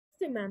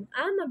Namaste ma'am,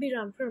 I'm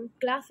Abhiram from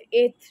class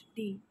 8th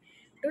D.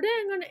 Today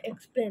I'm going to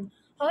explain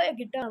how a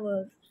guitar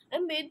works. I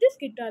made this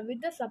guitar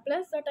with the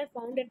supplies that I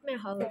found at my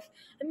house.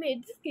 I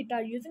made this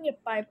guitar using a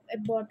pipe, a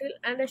bottle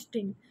and a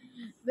string.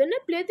 When I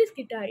play this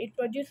guitar, it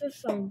produces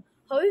sound.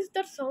 How is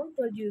that sound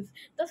produced?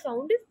 The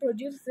sound is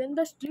produced when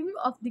the string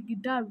of the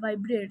guitar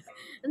vibrates,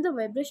 and the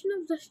vibration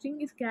of the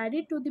string is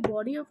carried to the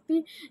body of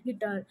the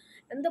guitar,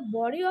 and the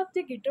body of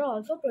the guitar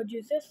also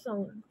produces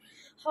sound.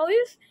 How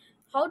is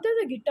how does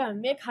a guitar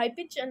make high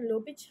pitch and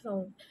low pitch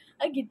sound?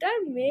 A guitar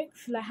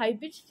makes high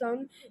pitch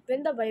sound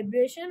when the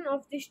vibration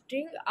of the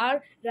string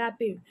are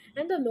rapid,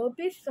 and the low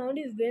pitch sound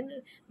is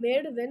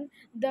made when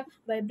the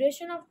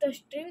vibration of the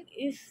string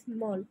is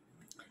small.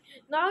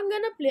 Now I'm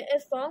gonna play a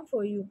song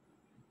for you.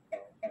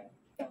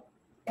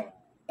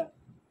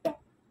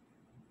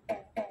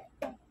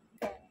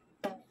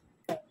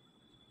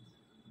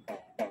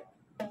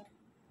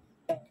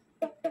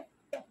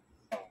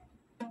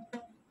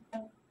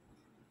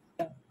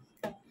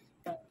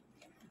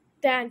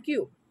 Thank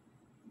you.